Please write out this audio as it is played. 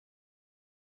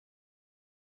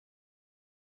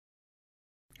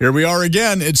Here we are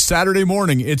again. It's Saturday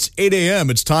morning. It's 8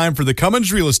 a.m. It's time for the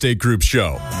Cummins Real Estate Group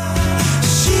show.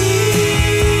 She's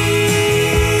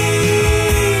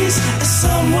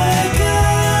somewhere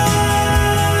gone.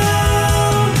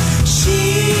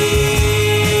 She's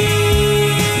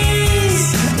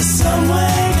somewhere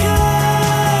gone.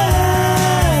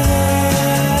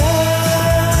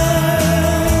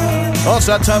 Well, it's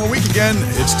that time of week again.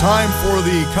 It's time for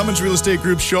the Cummins Real Estate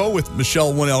Group show with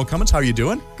Michele 1L Cummins. How are you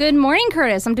doing? Good morning,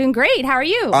 Curtis. I'm doing great. How are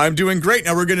you? I'm doing great.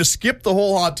 Now, we're going to skip the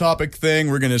whole hot topic thing.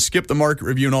 We're going to skip the market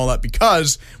review and all that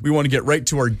because we want to get right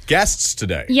to our guests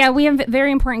today. Yeah, we have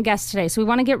very important guests today, so we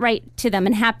want to get right to them.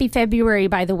 And happy February,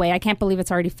 by the way. I can't believe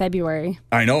it's already February.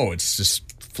 I know. It's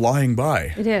just flying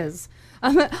by. It is.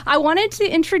 I wanted to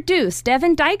introduce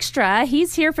Devon Dykstra.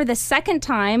 He's here for the second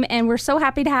time, and we're so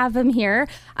happy to have him here.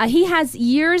 He has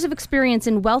years of experience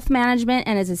in wealth management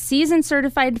and is a seasoned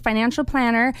certified financial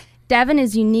planner. Devon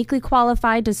is uniquely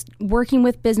qualified to working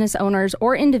with business owners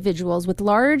or individuals with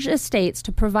large estates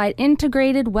to provide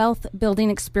integrated wealth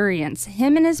building experience.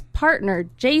 Him and his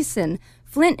partner, Jason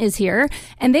Flint, is here,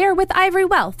 and they are with Ivory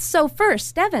Wealth. So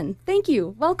first, Devon, thank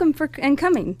you. Welcome and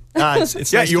coming.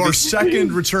 It's Yeah, nice your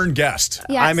second return guest.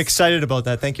 Yes. I'm excited about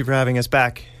that. Thank you for having us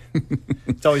back.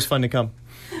 It's always fun to come.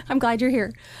 I'm glad you're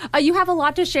here. You have a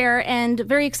lot to share, and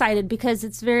very excited because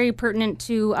it's very pertinent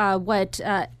to what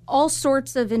all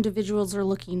sorts of individuals are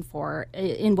looking for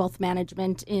in wealth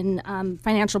management, in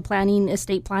financial planning,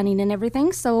 estate planning, and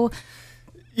everything. So,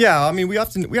 Yeah, I mean, we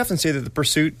often say that the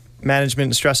pursuit, management,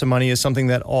 and stress of money is something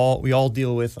that we all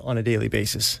deal with on a daily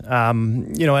basis.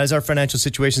 As our financial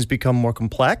situations become more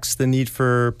complex, the need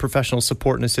for professional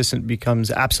support and assistance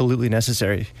becomes absolutely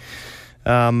necessary.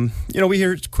 We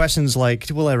hear questions like,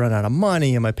 will I run out of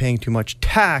money? Am I paying too much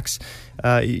tax?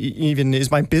 Even,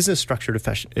 is my business structured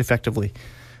effectively?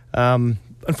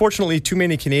 Unfortunately, too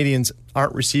many Canadians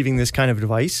aren't receiving this kind of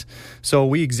advice, so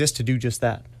we exist to do just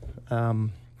that.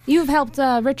 you've helped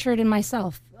Richard and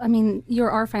myself. I mean,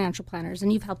 you're our financial planners,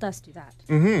 and you've helped us do that.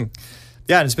 Mm-hmm.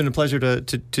 Yeah, and it's been a pleasure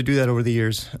to do that over the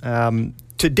years.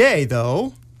 Today,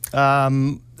 though,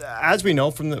 as we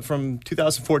know from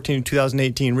 2014 to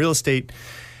 2018, real estate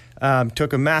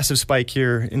took a massive spike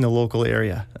here in the local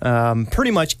area.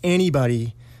 Pretty much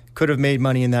anybody could have made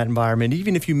money in that environment,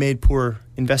 even if you made poor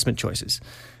investment choices.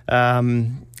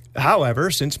 However,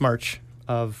 since March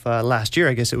of last year,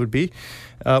 I guess it would be,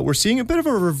 we're seeing a bit of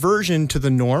a reversion to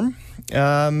the norm.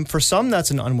 For some,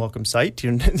 that's an unwelcome sight.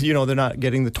 You know, they're not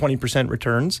getting the 20%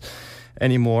 returns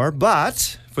anymore.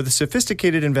 But for the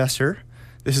sophisticated investor,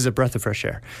 this is a breath of fresh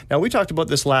air. Now, we talked about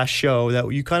this last show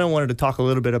that you kind of wanted to talk a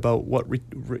little bit about what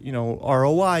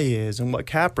ROI is and what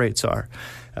cap rates are.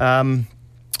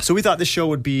 So we thought this show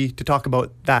would be to talk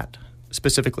about that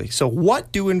specifically. So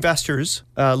what do investors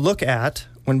look at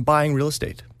when buying real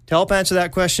estate? To help answer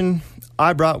that question,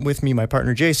 I brought with me my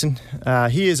partner, Jason.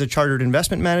 He is a chartered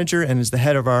investment manager and is the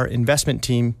head of our investment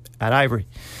team at Ivory.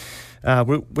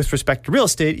 With respect to real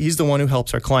estate, he's the one who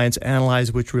helps our clients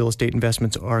analyze which real estate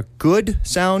investments are good,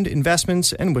 sound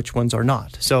investments and which ones are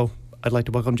not. So I'd like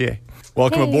to welcome Jay.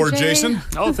 Welcome aboard, Jay. Jason.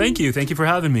 Oh, thank you. Thank you for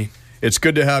having me. It's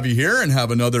good to have you here and have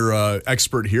another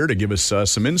expert here to give us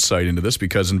some insight into this,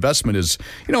 because investment is,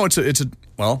 it's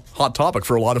a hot topic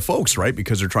for a lot of folks, right?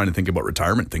 Because they're trying to think about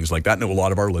retirement, things like that. I know a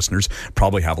lot of our listeners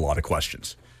probably have a lot of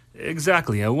questions.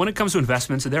 Exactly. When it comes to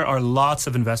investments, there are lots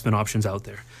of investment options out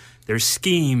there. There's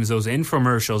schemes, those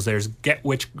infomercials, there's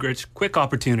get-rich-quick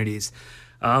opportunities.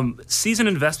 Seasoned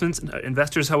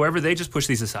investors, however, they just push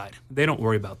these aside. They don't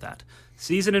worry about that.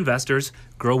 Seasoned investors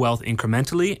grow wealth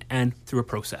incrementally and through a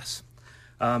process.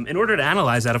 In order to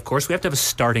analyze that, of course, we have to have a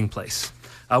starting place.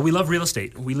 We love real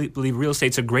estate. We believe real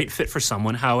estate's a great fit for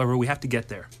someone. However, we have to get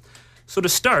there. So to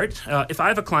start, if I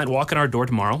have a client walk in our door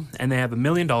tomorrow and they have $1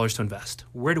 million to invest,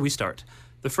 where do we start?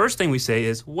 The first thing we say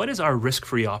is, what is our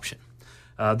risk-free option?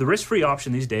 The risk-free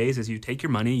option these days is you take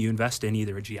your money, you invest in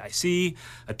either a GIC,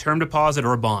 a term deposit,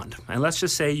 or a bond. And let's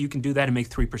just say you can do that and make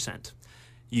 3%.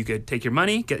 You could take your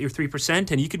money, get your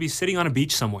 3%, and you could be sitting on a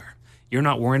beach somewhere. You're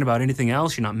not worrying about anything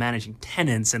else. You're not managing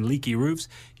tenants and leaky roofs.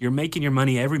 You're making your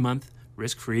money every month,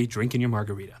 risk-free, drinking your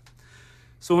margarita.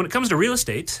 So when it comes to real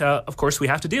estate, of course, we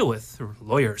have to deal with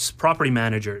lawyers, property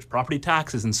managers, property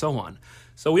taxes, and so on.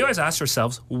 So we always ask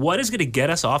ourselves, what is going to get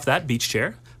us off that beach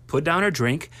chair, put down our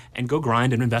drink, and go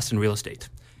grind and invest in real estate?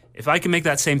 If I can make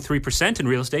that same 3% in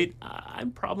real estate,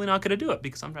 I'm probably not going to do it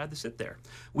because I'd rather sit there.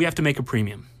 We have to make a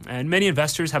premium. And many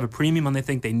investors have a premium and they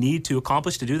think they need to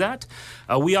accomplish to do that.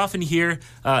 We often hear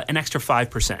an extra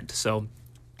 5%. So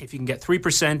if you can get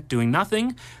 3% doing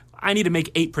nothing, I need to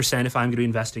make 8% if I'm going to be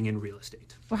investing in real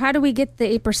estate. Well, how do we get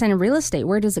the 8% in real estate?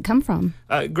 Where does it come from?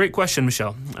 Great question,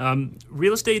 Michelle.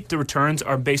 Real estate, the returns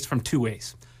are based from two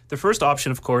ways. The first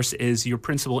option, of course, is your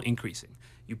principal increasing.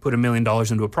 You put $1 million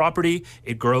into a property,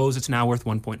 it grows, it's now worth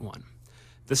 1.1.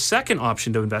 The second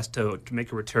option to invest to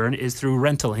make a return is through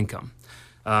rental income.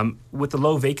 With the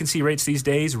low vacancy rates these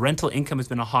days, rental income has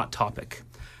been a hot topic.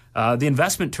 The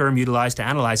investment term utilized to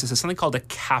analyze this is something called a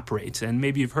cap rate, and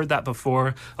maybe you've heard that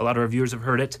before. A lot of our viewers have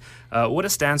heard it. What it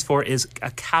stands for is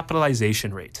a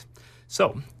capitalization rate.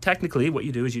 So technically what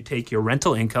you do is you take your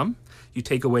rental income, you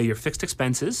take away your fixed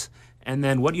expenses, and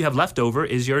then what you have left over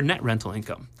is your net rental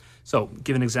income. So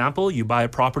give an example, you buy a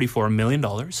property for $1 million,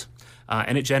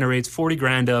 and it generates 40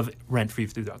 grand of rent for you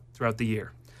throughout the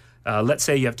year. Let's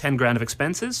say you have 10 grand of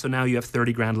expenses, so now you have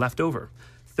 30 grand left over.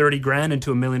 30 grand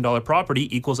into $1 million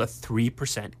property equals a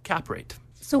 3% cap rate.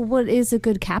 So what is a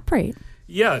good cap rate?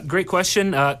 Yeah, great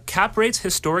question. Cap rates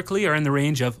historically are in the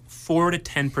range of 4 to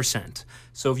 10%.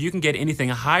 So if you can get anything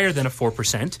higher than a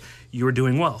 4%, you're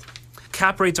doing well.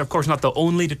 Cap rates are, of course, not the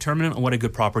only determinant on what a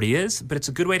good property is, but it's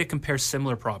a good way to compare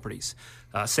similar properties.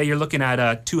 Say you're looking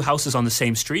at two houses on the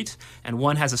same street, and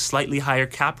one has a slightly higher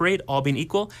cap rate, all being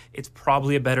equal, it's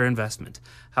probably a better investment.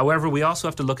 However, we also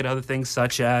have to look at other things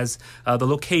such as the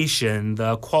location,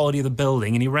 the quality of the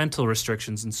building, any rental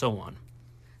restrictions, and so on.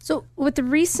 So with the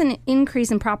recent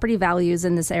increase in property values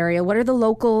in this area, what are the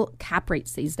local cap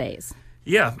rates these days?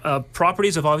 Yeah,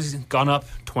 properties have obviously gone up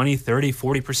 20, 30,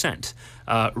 40%.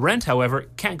 Rent, however,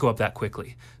 can't go up that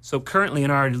quickly. So currently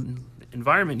in our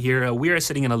environment here, we are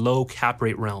sitting in a low cap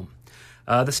rate realm.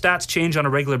 The stats change on a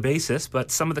regular basis, but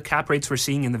some of the cap rates we're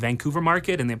seeing in the Vancouver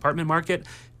market and the apartment market,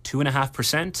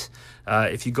 2.5%.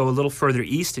 If you go a little further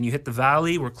east and you hit the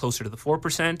valley, we're closer to the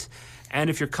 4%. And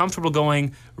if you're comfortable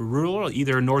going rural,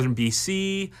 either northern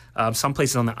BC, some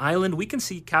places on the island, we can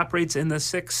see cap rates in the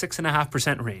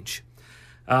 6.5% range.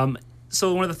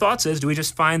 So one of the thoughts is, do we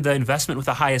just find the investment with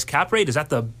the highest cap rate? Is that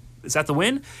the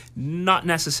win? Not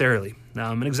necessarily.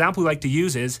 An example we like to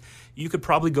use is you could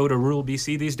probably go to rural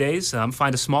BC these days,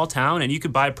 find a small town, and you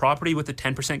could buy a property with a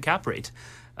 10% cap rate.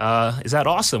 Is that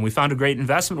awesome? We found a great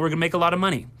investment. We're going to make a lot of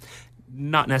money.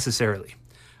 Not necessarily.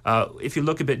 If you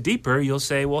look a bit deeper, you'll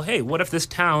say, well, hey, what if this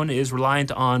town is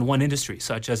reliant on one industry,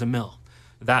 such as a mill?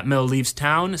 That mill leaves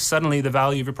town, suddenly the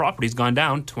value of your property has gone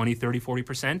down 20, 30,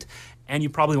 40%, and you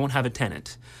probably won't have a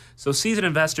tenant. So seasoned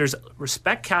investors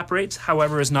respect cap rates,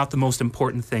 however, is not the most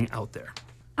important thing out there.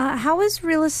 How has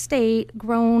real estate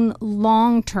grown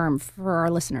long-term for our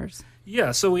listeners?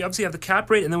 Yeah, so we obviously have the cap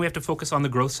rate, and then we have to focus on the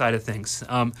growth side of things.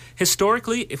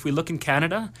 Historically, if we look in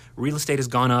Canada, real estate has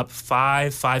gone up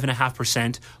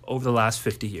 5.5% over the last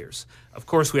 50 years. Of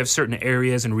course, we have certain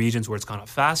areas and regions where it's gone up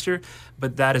faster,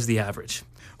 but that is the average.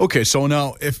 Okay, so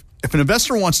now if an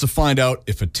investor wants to find out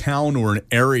if a town or an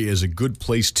area is a good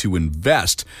place to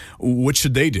invest, what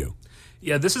should they do?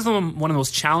 Yeah, this is one of the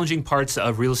most challenging parts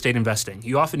of real estate investing.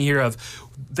 You often hear of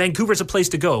Vancouver's a place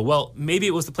to go. Well, maybe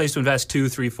it was the place to invest 2,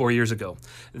 3, 4 years ago.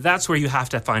 That's where you have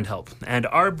to find help. And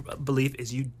our belief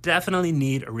is you definitely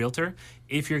need a realtor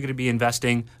if you're going to be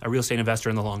investing, a real estate investor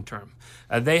in the long term.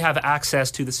 They have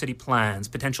access to the city plans,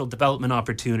 potential development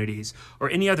opportunities, or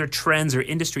any other trends or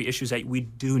industry issues that we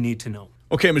do need to know.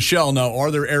 Okay, Michelle, now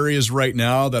are there areas right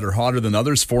now that are hotter than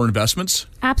others for investments?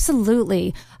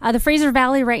 Absolutely. The Fraser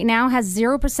Valley right now has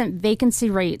 0% vacancy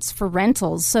rates for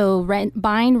rentals. So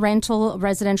buying rental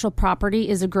residential property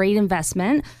is a great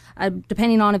investment.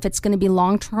 Depending on if it's going to be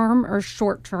long-term or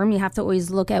short-term, you have to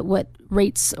always look at what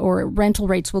rates or rental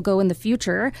rates will go in the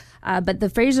future. But the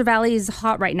Fraser Valley is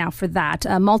hot right now for that.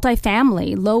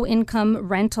 Multifamily, low-income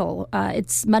rental,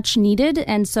 it's much needed,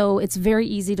 and so it's very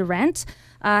easy to rent.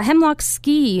 Hemlock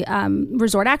Ski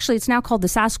Resort, actually it's now called the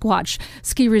Sasquatch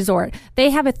Ski Resort. They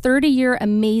have a 30-year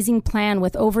amazing plan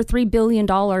with over $3 billion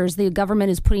the government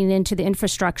is putting into the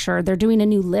infrastructure. They're doing a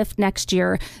new lift next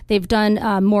year. They've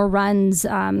done more runs,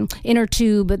 inner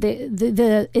tube.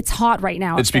 It's hot right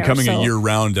now. It's becoming a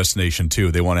year-round destination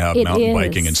too. They want to have mountain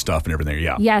biking and stuff and everything.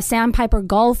 Yeah, Sandpiper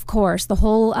Golf Course, the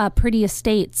whole Pretty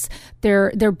Estates.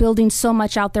 They're building so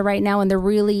much out there right now, and they're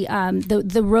really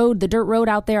the dirt road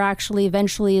out there actually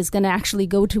eventually is going to actually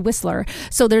go to Whistler.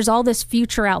 So there's all this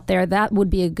future out there. That would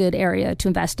be a good area to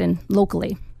invest in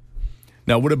locally.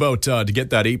 Now, what about to get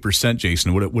that 8%,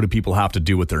 Jason? What do people have to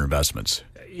do with their investments?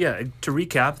 Yeah, to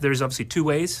recap, there's obviously two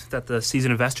ways that the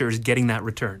seasoned investor is getting that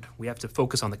return. We have to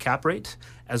focus on the cap rate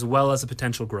as well as the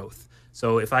potential growth.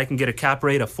 So if I can get a cap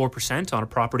rate of 4% on a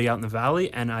property out in the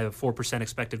valley and I have 4%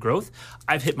 expected growth,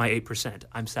 I've hit my 8%.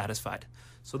 I'm satisfied.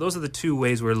 So those are the two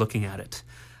ways we're looking at it.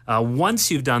 Once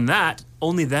you've done that,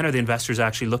 only then are the investors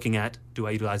actually looking at, do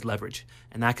I utilize leverage?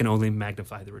 And that can only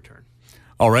magnify the return.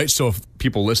 All right, so if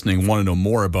people listening want to know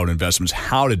more about investments,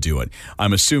 how to do it,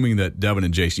 I'm assuming that Devon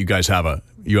and Jason, you guys have a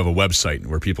website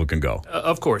where people can go.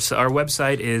 Of course. Our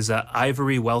website is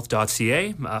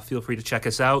ivorywealth.ca. Feel free to check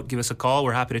us out. Give us a call.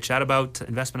 We're happy to chat about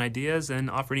investment ideas and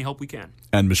offer any help we can.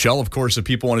 And Michele, of course, if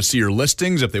people want to see your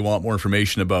listings, if they want more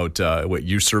information about what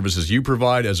services you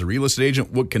provide as a real estate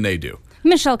agent, what can they do?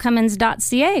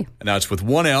 MichelleCummins.ca. And that's with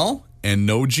one L and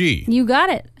no G. You got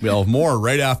it. We'll have more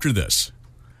right after this.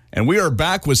 And we are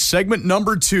back with segment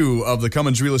number 2 of the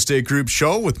Cummins Real Estate Group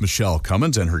show with Michele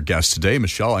Cummins and her guest today.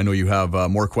 Michele, I know you have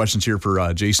more questions here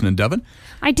for Jason and Devon.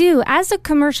 I do. As a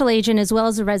commercial agent as well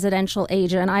as a residential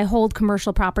agent, I hold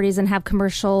commercial properties and have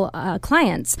commercial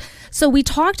clients. So we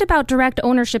talked about direct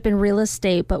ownership in real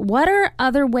estate, but what are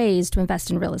other ways to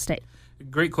invest in real estate?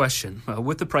 Great question.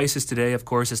 With the prices today, of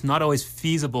course, it's not always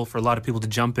feasible for a lot of people to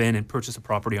jump in and purchase a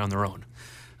property on their own.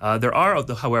 There are,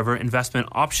 however, investment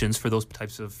options for those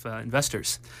types of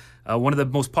investors. One of the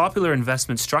most popular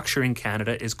investment structure in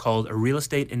Canada is called a real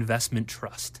estate investment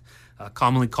trust,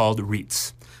 commonly called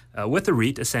REITs. With a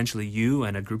REIT, essentially you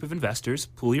and a group of investors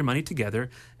pool your money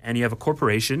together and you have a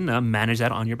corporation manage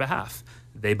that on your behalf.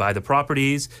 They buy the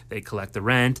properties, they collect the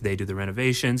rent, they do the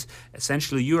renovations.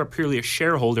 Essentially, you are purely a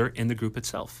shareholder in the group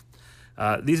itself.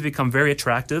 These become very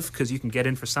attractive because you can get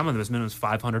in for some of them as minimum as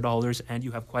 $500 and you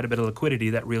have quite a bit of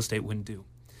liquidity that real estate wouldn't do.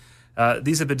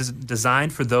 These have been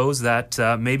designed for those that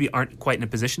maybe aren't quite in a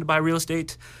position to buy real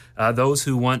estate, those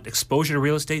who want exposure to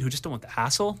real estate, who just don't want the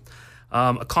hassle.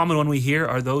 A common one we hear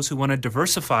are those who want to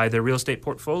diversify their real estate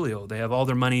portfolio. They have all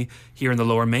their money here in the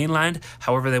Lower Mainland.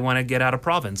 However, they want to get out of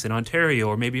province in Ontario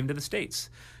or maybe even to the States.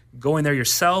 Going there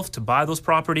yourself to buy those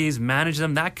properties, manage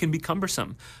them, that can be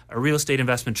cumbersome. A real estate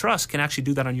investment trust can actually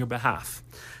do that on your behalf.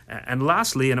 And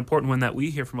lastly, an important one that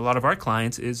we hear from a lot of our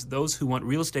clients is those who want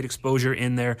real estate exposure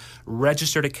in their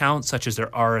registered accounts, such as their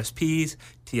RSPs,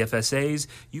 TFSAs.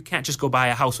 You can't just go buy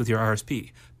a house with your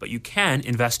RSP, but you can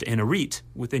invest in a REIT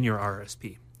within your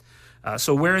RSP.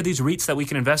 So where are these REITs that we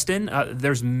can invest in?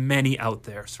 There's many out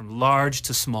there, from large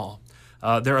to small.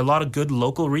 There are a lot of good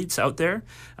local REITs out there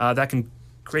that can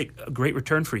create a great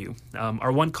return for you.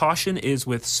 Our one caution is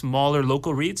with smaller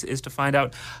local REITs is to find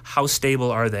out how stable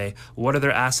are they, what are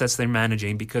their assets they're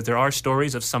managing, because there are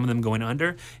stories of some of them going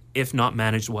under if not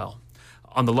managed well.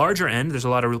 On the larger end, there's a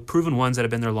lot of real proven ones that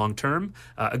have been there long term.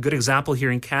 A good example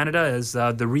here in Canada is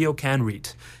the RioCan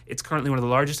REIT. It's currently one of the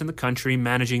largest in the country,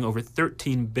 managing over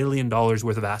 $13 billion worth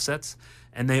of assets,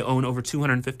 and they own over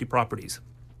 250 properties.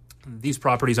 These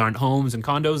properties aren't homes and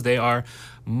condos, they are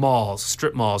malls,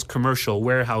 strip malls, commercial,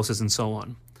 warehouses, and so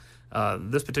on.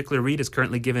 This particular REIT is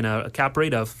currently given a cap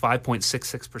rate of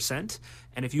 5.66%.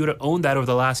 And if you would have owned that over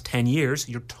the last 10 years,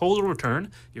 your total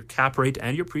return, your cap rate,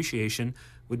 and your appreciation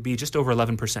would be just over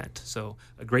 11%. So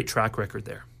a great track record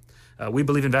there. We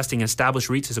believe investing in established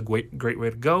REITs is a great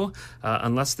way to go,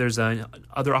 unless there's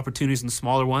other opportunities in the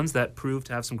smaller ones that prove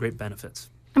to have some great benefits.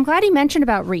 I'm glad you mentioned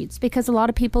about REITs because a lot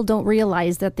of people don't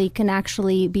realize that they can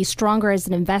actually be stronger as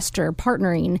an investor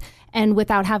partnering and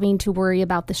without having to worry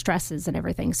about the stresses and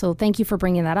everything. So thank you for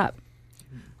bringing that up.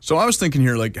 So I was thinking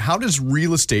here, how does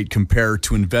real estate compare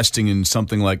to investing in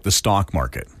something like the stock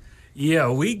market? Yeah,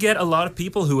 we get a lot of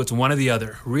people who it's one or the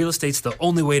other. Real estate's the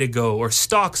only way to go, or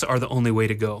stocks are the only way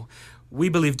to go. We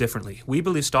believe differently. We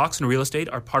believe stocks and real estate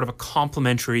are part of a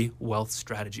complementary wealth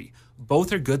strategy.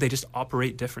 Both are good, they just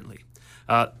operate differently.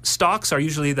 Stocks are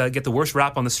usually get the worst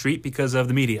rap on the street because of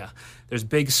the media. There's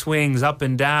big swings up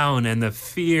and down and the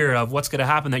fear of what's going to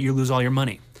happen that you lose all your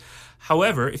money.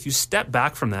 However, if you step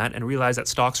back from that and realize that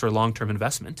stocks are a long-term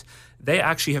investment, they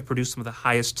actually have produced some of the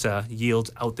highest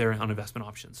yields out there on investment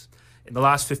options. In the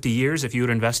last 50 years, if you would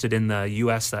have invested in the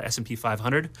U.S. S&P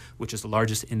 500, which is the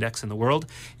largest index in the world,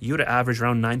 you would have averaged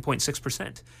around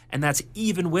 9.6%. And that's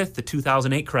even with the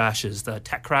 2008 crashes, the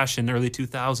tech crash in the early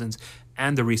 2000s,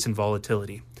 and the recent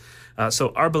volatility.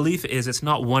 So our belief is it's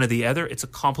not one or the other, it's a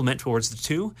complement towards the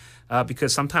two,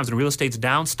 because sometimes when real estate's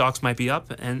down, stocks might be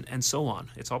up, and so on.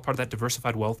 It's all part of that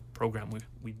diversified wealth program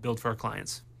we build for our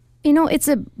clients. You know, it's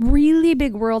a really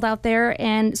big world out there,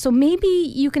 and so maybe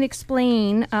you can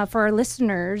explain for our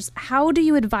listeners, how do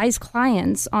you advise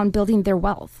clients on building their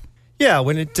wealth? Yeah,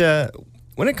 when it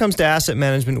comes to asset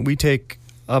management, we take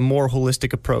a more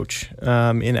holistic approach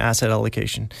in asset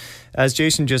allocation. As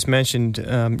Jason just mentioned,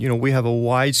 we have a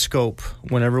wide scope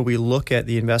whenever we look at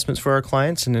the investments for our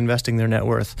clients and investing their net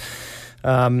worth.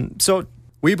 So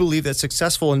we believe that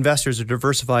successful investors are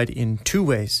diversified in two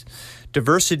ways.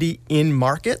 Diversity in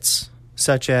markets,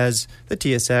 such as the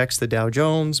TSX, the Dow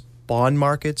Jones, bond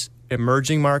markets,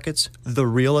 emerging markets, the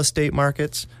real estate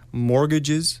markets,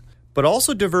 mortgages, but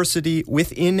also diversity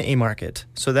within a market.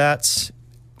 So that's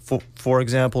for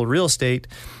example, real estate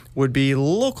would be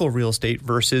local real estate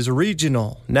versus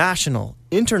regional, national,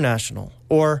 international,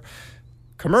 or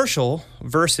commercial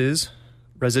versus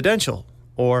residential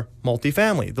or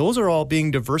multifamily. Those are all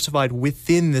being diversified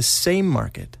within the same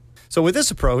market. So with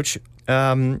this approach,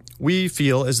 we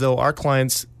feel as though our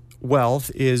clients'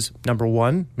 wealth is, number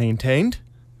one, maintained,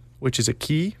 which is a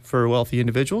key for wealthy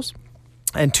individuals,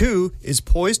 and two, is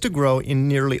poised to grow in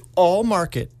nearly all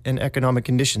market and economic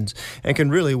conditions and can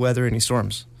really weather any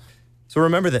storms. So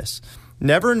remember this,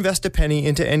 never invest a penny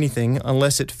into anything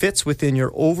unless it fits within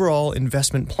your overall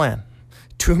investment plan.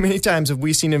 Too many times have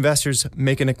we seen investors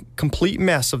making a complete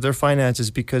mess of their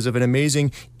finances because of an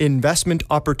amazing investment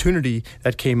opportunity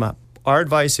that came up. Our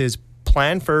advice is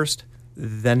plan first,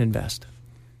 then invest.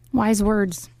 Wise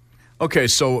words. Okay,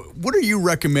 so what are you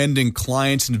recommending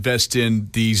clients invest in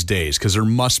these days? Because there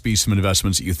must be some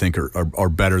investments that you think are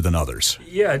better than others.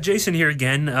 Yeah, Jason here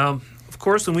again. Of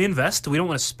course, when we invest, we don't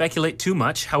want to speculate too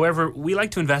much. However, we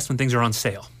like to invest when things are on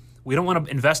sale. We don't want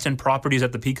to invest in properties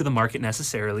at the peak of the market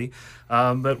necessarily.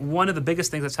 But one of the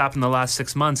biggest things that's happened in the last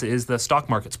 6 months is the stock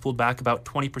market's pulled back about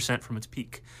 20% from its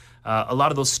peak. A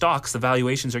lot of those stocks, the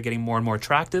valuations are getting more and more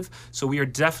attractive. So we are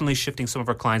definitely shifting some of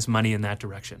our clients' money in that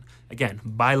direction. Again,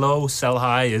 buy low, sell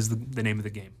high is the name of the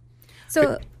game.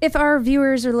 So if our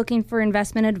viewers are looking for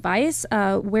investment advice,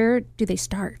 where do they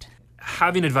start?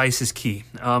 Having advice is key.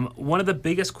 One of the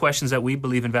biggest questions that we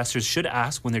believe investors should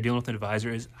ask when they're dealing with an advisor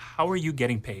is, how are you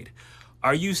getting paid?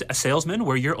 Are you a salesman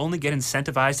where you're only getting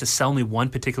incentivized to sell me one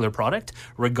particular product,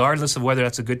 regardless of whether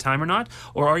that's a good time or not?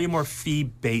 Or are you more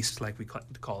fee-based, like we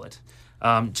call it?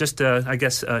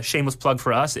 A shameless plug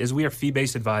for us is we are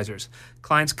fee-based advisors.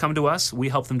 Clients come to us, we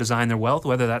help them design their wealth,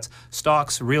 whether that's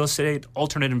stocks, real estate,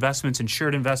 alternate investments,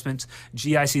 insured investments,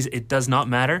 GICs, it does not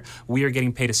matter. We are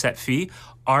getting paid a set fee.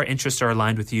 Our interests are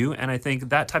aligned with you, and I think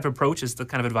that type of approach is the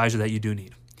kind of advisor that you do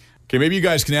need. Okay, maybe you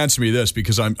guys can answer me this,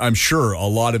 because I'm sure a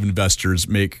lot of investors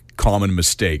make common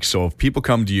mistakes. So if people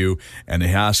come to you and they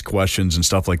ask questions and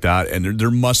stuff like that, and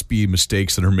there must be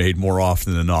mistakes that are made more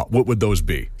often than not, what would those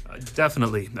be?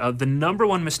 Definitely. The number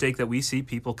one mistake that we see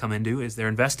people come into is they're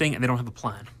investing and they don't have a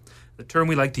plan. The term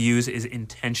we like to use is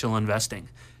intentional investing.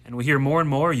 And we hear more and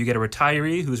more, you get a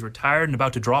retiree who's retired and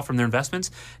about to draw from their investments,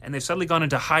 and they've suddenly gone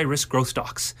into high-risk growth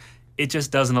stocks. It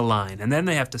just doesn't align. And then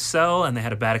they have to sell, and they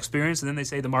had a bad experience, and then they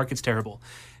say the market's terrible.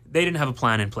 They didn't have a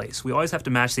plan in place. We always have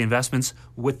to match the investments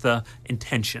with the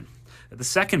intention. The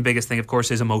second biggest thing, of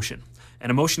course, is emotion. And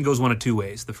emotion goes one of two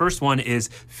ways. The first one is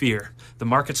fear. The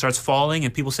market starts falling,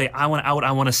 and people say, I want out,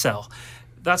 I want to sell.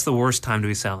 That's the worst time to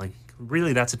be selling.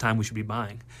 Really, that's the time we should be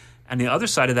buying. And the other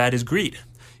side of that is greed.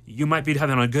 You might be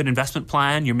having a good investment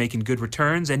plan, you're making good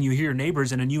returns, and you hear your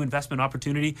neighbors in a new investment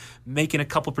opportunity making a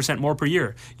couple % more per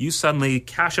year. You suddenly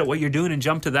cash out what you're doing and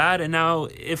jump to that, and now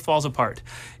it falls apart.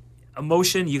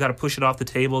 Emotion, you got to push it off the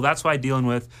table. That's why dealing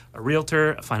with a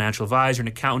realtor, a financial advisor, an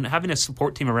accountant, having a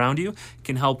support team around you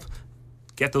can help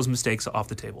get those mistakes off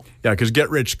the table. Yeah, because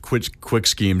get-rich-quick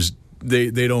schemes,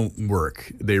 they don't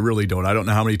work. They really don't. I don't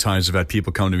know how many times I've had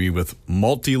people come to me with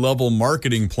multi-level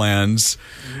marketing plans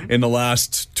in the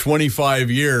last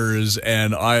 25 years,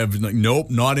 and I have like,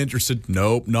 nope, not interested,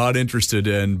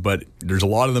 but there's a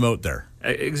lot of them out there.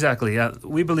 Exactly.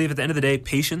 We believe at the end of the day,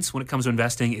 patience when it comes to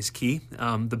investing is key.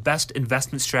 The best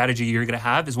investment strategy you're going to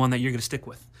have is one that you're going to stick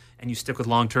with, and you stick with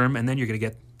long-term, and then you're going to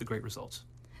get the great results.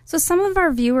 So some of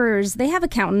our viewers, they have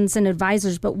accountants and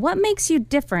advisors, but what makes you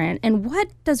different, and what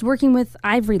does working with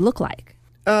Ivory look like?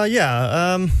 We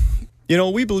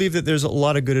believe that there's a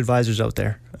lot of good advisors out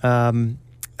there.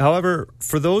 However,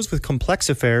 for those with complex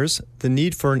affairs, the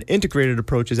need for an integrated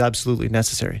approach is absolutely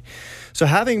necessary. So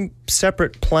having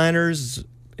separate planners,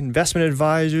 investment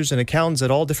advisors, and accountants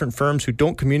at all different firms who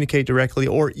don't communicate directly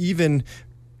or even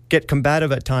get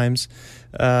combative at times,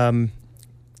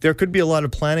 there could be a lot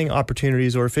of planning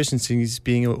opportunities or efficiencies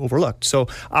being overlooked. So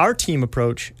our team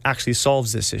approach actually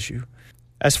solves this issue.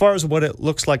 As far as what it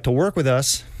looks like to work with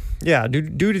us,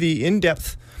 due to the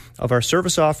in-depth of our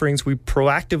service offerings, we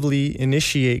proactively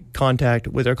initiate contact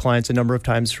with our clients a number of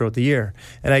times throughout the year.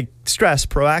 And I stress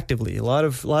proactively. A lot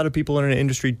of people in our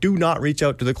industry do not reach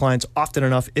out to the clients often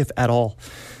enough, if at all.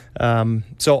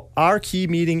 So our key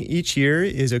meeting each year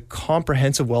is a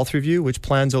comprehensive wealth review, which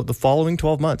plans out the following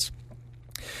 12 months.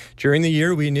 During the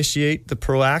year, we initiate the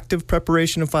proactive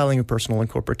preparation of filing of personal and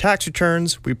corporate tax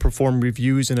returns. We perform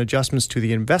reviews and adjustments to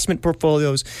the investment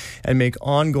portfolios and make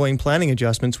ongoing planning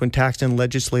adjustments when tax and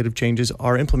legislative changes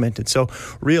are implemented. So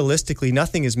realistically,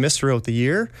 nothing is missed throughout the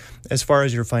year as far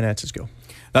as your finances go.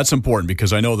 That's important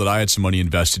because I know that I had some money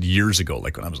invested years ago.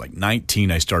 Like when I was 19,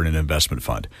 I started an investment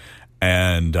fund.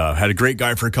 and had a great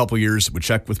guy for a couple of years, would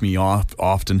check with me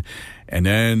often. And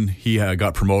then he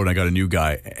got promoted. I got a new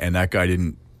guy, and that guy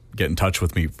didn't get in touch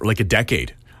with me for like a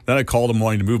decade. Then I called him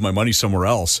wanting to move my money somewhere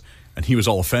else, and he was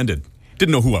all offended.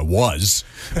 Didn't know who I was,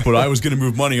 but I was going to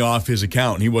move money off his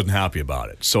account, and he wasn't happy about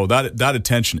it. So that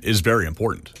attention is very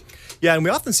important. Yeah, and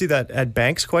we often see that at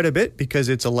banks quite a bit because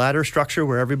it's a ladder structure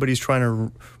where everybody's trying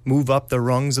to move up the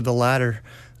rungs of the ladder,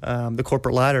 the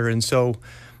corporate ladder. And so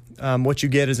what you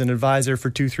get is an advisor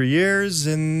for 2-3 years,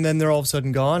 and then they're all of a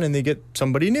sudden gone, and they get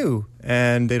somebody new,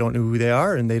 and they don't know who they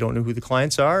are, and they don't know who the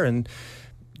clients are, and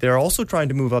they're also trying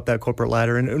to move up that corporate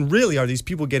ladder. And really, are these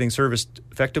people getting serviced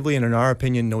effectively? And in our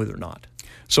opinion, no, they're not.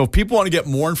 So if people want to get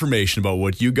more information about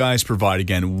what you guys provide,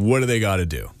 again, what do they got to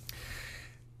do?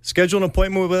 Schedule an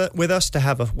appointment with us to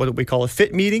have what we call a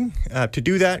fit meeting. To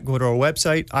do that, go to our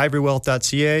website,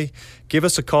 ivorywealth.ca, give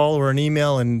us a call or an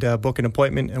email and book an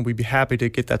appointment, and we'd be happy to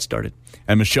get that started.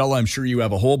 And Michele, I'm sure you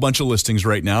have a whole bunch of listings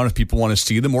right now. And if people want to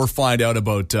see them or find out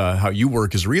about how you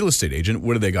work as a real estate agent,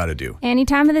 what do they got to do? Any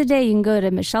time of the day, you can go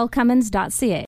to michellecummins.ca.